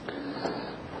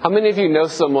How many of you know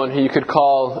someone who you could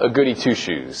call a goody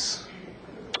two-shoes?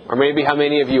 Or maybe how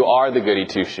many of you are the goody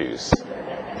two-shoes?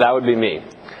 That would be me.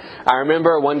 I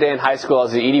remember one day in high school, I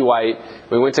was at E.D. White.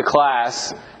 We went to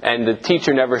class, and the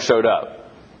teacher never showed up.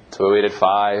 So we waited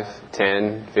 5,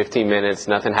 10, 15 minutes,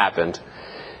 nothing happened.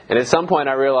 And at some point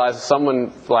I realized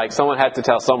someone had to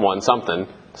tell someone something.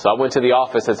 So I went to the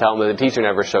office to tell them that the teacher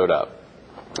never showed up.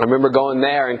 I remember going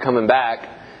there and coming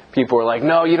back. People were like,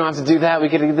 no, you don't have to do that. We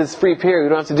get this free period. We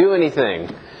don't have to do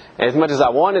anything. And as much as I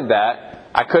wanted that,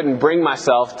 I couldn't bring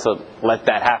myself to let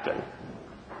that happen.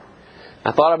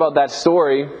 I thought about that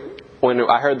story when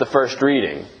I heard the first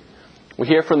reading. We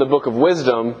hear from the book of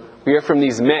wisdom, we hear from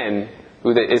these men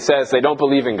who it says they don't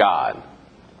believe in God.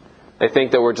 They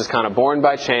think that we're just kind of born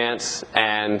by chance,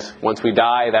 and once we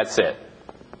die, that's it.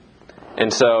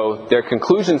 And so their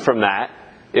conclusion from that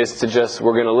is to just,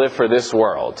 we're going to live for this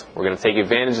world. We're going to take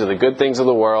advantage of the good things of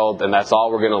the world, and that's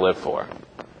all we're going to live for.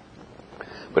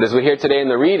 But as we hear today in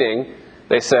the reading,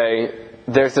 they say,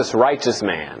 there's this righteous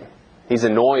man. He's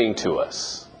annoying to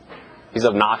us. He's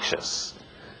obnoxious.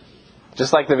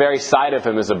 Just like the very sight of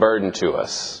him is a burden to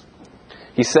us.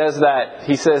 He says that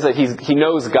he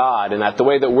knows God, and that the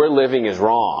way that we're living is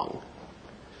wrong.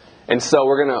 And so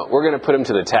we're going to put him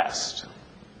to the test.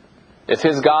 If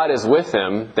his God is with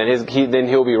him, then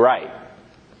he'll be right.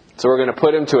 So we're going to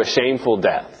put him to a shameful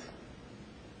death.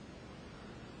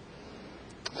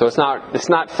 So it's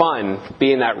not fun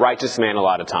being that righteous man a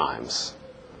lot of times.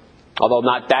 Although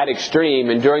not that extreme,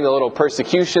 enduring the little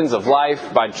persecutions of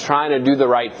life by trying to do the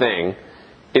right thing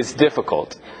is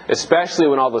difficult. Especially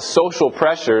when all the social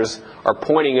pressures are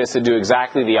pointing us to do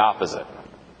exactly the opposite.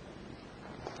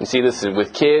 You see this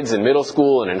with kids in middle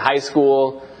school and in high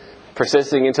school,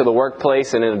 persisting into the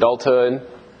workplace and in adulthood.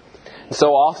 And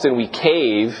so often we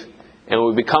cave and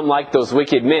we become like those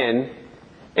wicked men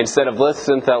instead of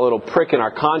listening to that little prick in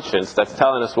our conscience that's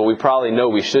telling us what we probably know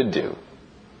we should do.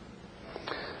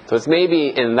 So it's maybe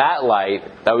in that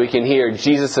light that we can hear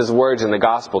Jesus' words in the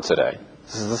gospel today.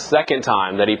 This is the second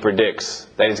time that he predicts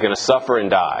that he's going to suffer and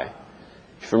die.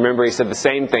 If you remember, he said the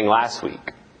same thing last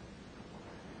week.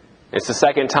 It's the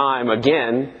second time,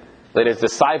 again, that his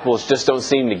disciples just don't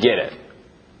seem to get it.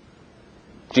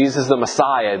 Jesus is the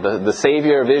Messiah, the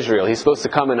Savior of Israel. He's supposed to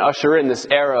come and usher in this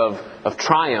era of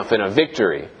triumph and of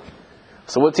victory.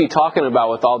 So what's he talking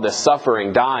about with all this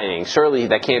suffering, dying? Surely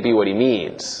that can't be what he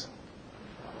means.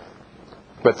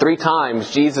 But 3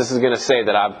 times Jesus is going to say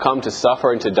that I've come to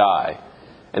suffer and to die.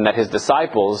 And that his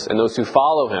disciples and those who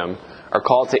follow him are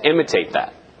called to imitate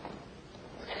that.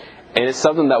 And it's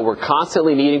something that we're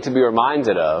constantly needing to be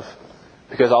reminded of.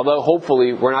 Because although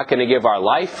hopefully we're not going to give our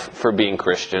life for being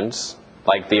Christians,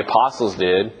 like the apostles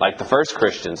did, like the first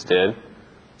Christians did,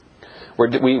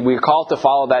 we're called to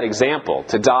follow that example,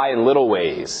 to die in little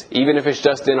ways, even if it's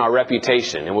just in our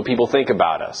reputation and what people think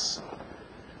about us.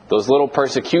 Those little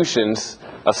persecutions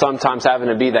of sometimes having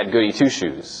to be that goody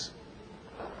two-shoes.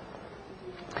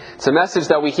 It's a message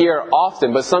that we hear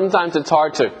often, but sometimes it's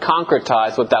hard to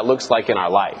concretize what that looks like in our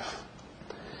life.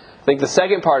 I think the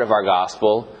second part of our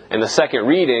gospel and the second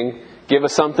reading give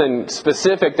us something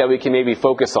specific that we can maybe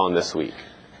focus on this week.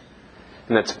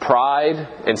 And that's pride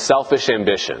and selfish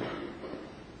ambition.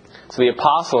 So the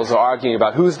apostles are arguing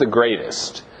about who's the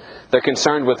greatest. They're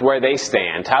concerned with where they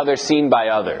stand, how they're seen by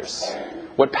others,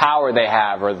 what power they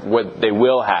have or what they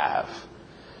will have.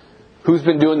 Who's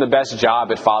been doing the best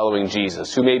job at following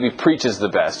Jesus? Who maybe preaches the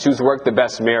best? Who's worked the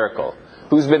best miracle?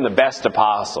 Who's been the best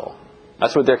apostle?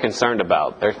 That's what they're concerned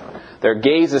about. Their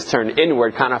gaze is turned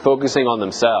inward, kind of focusing on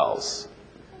themselves.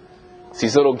 It's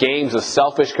these little games of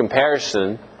selfish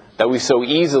comparison that we so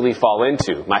easily fall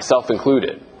into, myself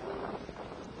included.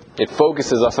 It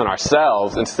focuses us on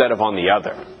ourselves instead of on the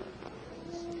other.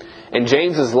 And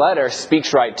James's letter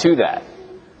speaks right to that.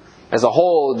 As a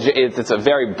whole, it's a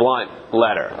very blunt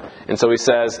letter. And so he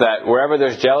says that wherever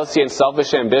there's jealousy and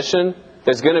selfish ambition,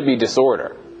 there's going to be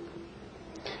disorder.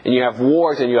 And you have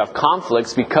wars and you have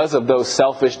conflicts because of those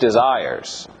selfish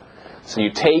desires. So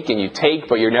you take and you take,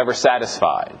 but you're never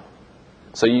satisfied.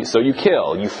 So you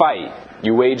kill, you fight,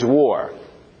 you wage war.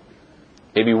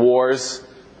 Maybe wars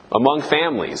among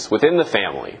families, within the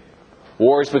family.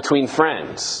 Wars between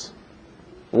friends.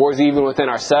 Wars even within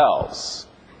ourselves.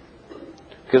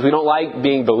 Because we don't like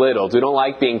being belittled. We don't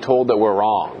like being told that we're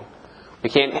wrong. We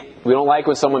don't like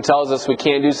when someone tells us we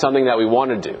can't do something that we want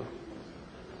to do.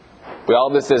 We all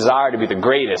have this desire to be the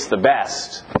greatest, the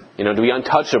best, to be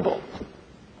untouchable.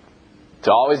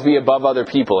 To always be above other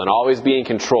people and always be in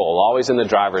control, always in the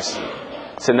driver's seat.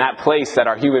 It's in that place that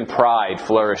our human pride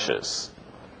flourishes.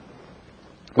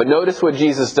 But notice what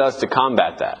Jesus does to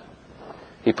combat that.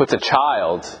 He puts a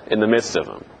child in the midst of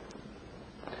them.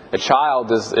 A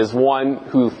child is one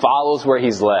who follows where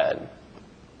he's led.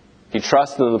 He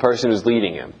trusts in the person who's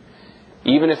leading him.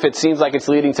 Even if it seems like it's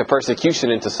leading to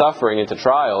persecution and to suffering and to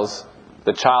trials,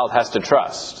 the child has to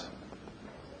trust.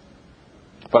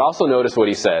 But also notice what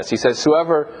he says. He says,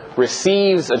 whoever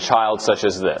receives a child such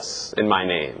as this in my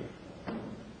name.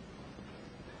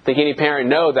 I think any parent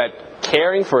knows that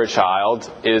caring for a child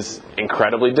is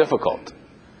incredibly difficult.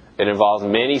 It involves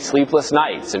many sleepless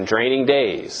nights and draining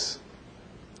days.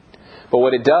 But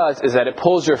what it does is that it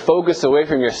pulls your focus away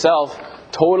from yourself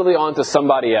totally onto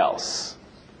somebody else.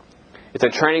 It's a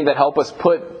training that helps us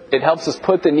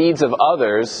put the needs of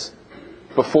others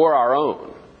before our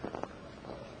own.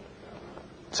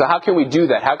 So how can we do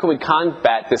that? How can we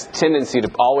combat this tendency to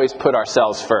always put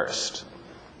ourselves first?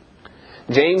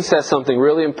 James says something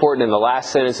really important in the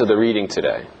last sentence of the reading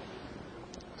today.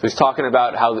 So he's talking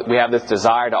about how we have this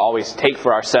desire to always take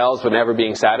for ourselves but never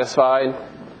being satisfied.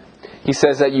 He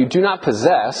says that you do not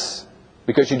possess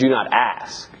because you do not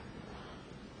ask.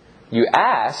 You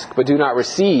ask but do not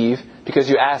receive because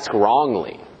you ask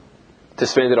wrongly to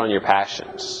spend it on your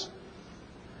passions.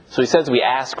 So he says we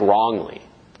ask wrongly.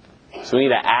 So we need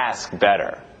to ask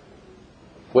better.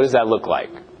 What does that look like?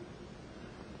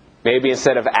 Maybe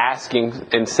instead of asking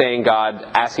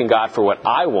God for what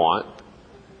I want,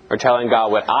 or telling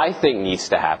God what I think needs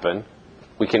to happen,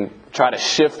 we can try to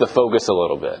shift the focus a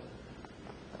little bit.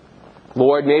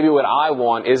 Lord, maybe what I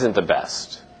want isn't the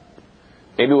best.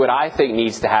 Maybe what I think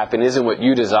needs to happen isn't what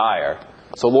you desire.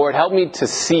 So Lord, help me to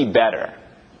see better.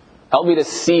 Help me to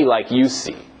see like you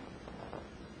see.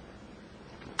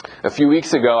 A few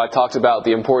weeks ago, I talked about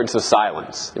the importance of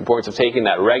silence, the importance of taking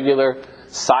that regular,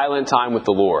 silent time with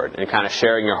the Lord and kind of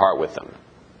sharing your heart with Him.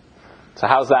 So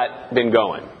how's that been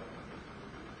going?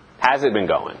 Has it been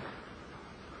going?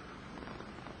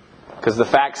 Because the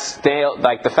fact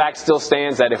still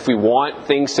stands that if we want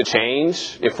things to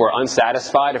change, if we're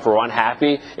unsatisfied, if we're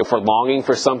unhappy, if we're longing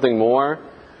for something more,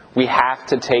 we have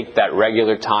to take that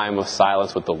regular time of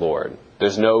silence with the Lord.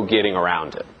 There's no getting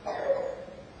around it.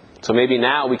 So maybe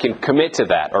now we can commit to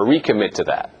that or recommit to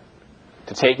that,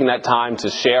 to taking that time to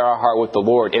share our heart with the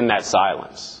Lord in that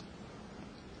silence.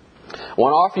 I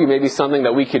want to offer you maybe something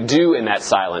that we could do in that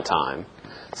silent time,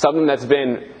 something that's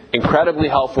been incredibly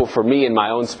helpful for me in my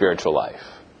own spiritual life.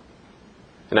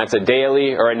 And that's a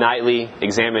daily or a nightly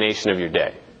examination of your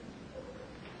day.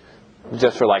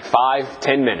 Just for like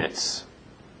 5-10 minutes,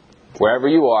 wherever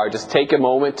you are, just take a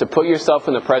moment to put yourself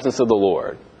in the presence of the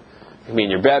Lord. It can be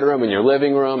in your bedroom, in your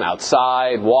living room,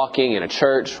 outside, walking, in a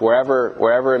church,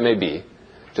 wherever it may be.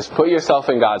 Just put yourself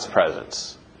in God's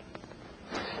presence.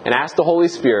 And ask the Holy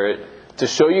Spirit to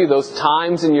show you those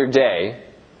times in your day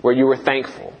where you were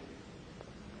thankful.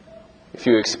 If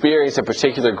you experienced a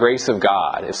particular grace of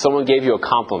God, if someone gave you a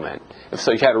compliment, if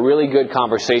you had a really good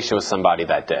conversation with somebody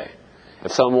that day,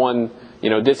 if someone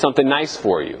did something nice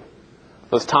for you,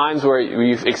 those times where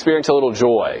you've experienced a little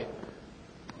joy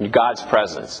in God's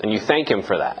presence, and you thank Him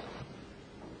for that.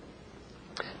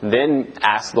 Then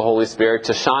ask the Holy Spirit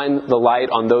to shine the light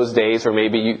on those days, or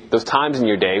maybe those times in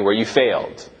your day where you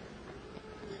failed,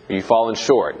 where you've fallen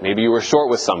short. Maybe you were short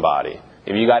with somebody.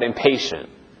 Maybe you got impatient.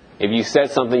 Maybe you said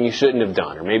something you shouldn't have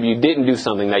done, or maybe you didn't do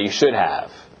something that you should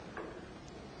have.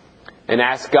 And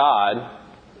ask God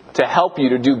to help you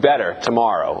to do better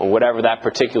tomorrow, or whatever that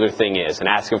particular thing is, and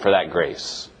ask Him for that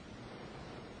grace.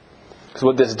 Because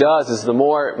what this does is the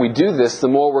more we do this, the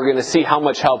more we're going to see how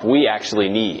much help we actually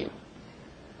need.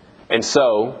 And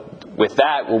so, with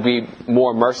that, we'll be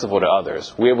more merciful to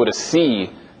others. We're able to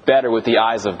see better with the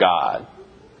eyes of God.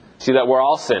 See that we're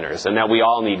all sinners and that we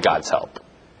all need God's help.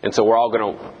 And so we're all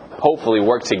going to hopefully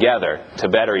work together to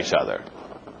better each other.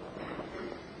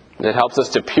 And it helps us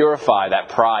to purify that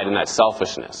pride and that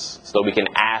selfishness so that we can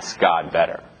ask God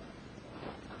better.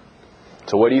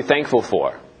 So what are you thankful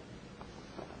for?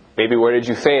 Maybe where did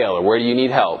you fail, or where do you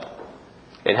need help?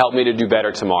 And help me to do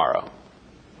better tomorrow.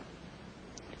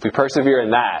 If we persevere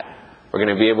in that, we're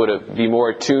going to be able to be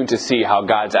more attuned to see how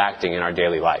God's acting in our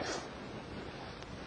daily life.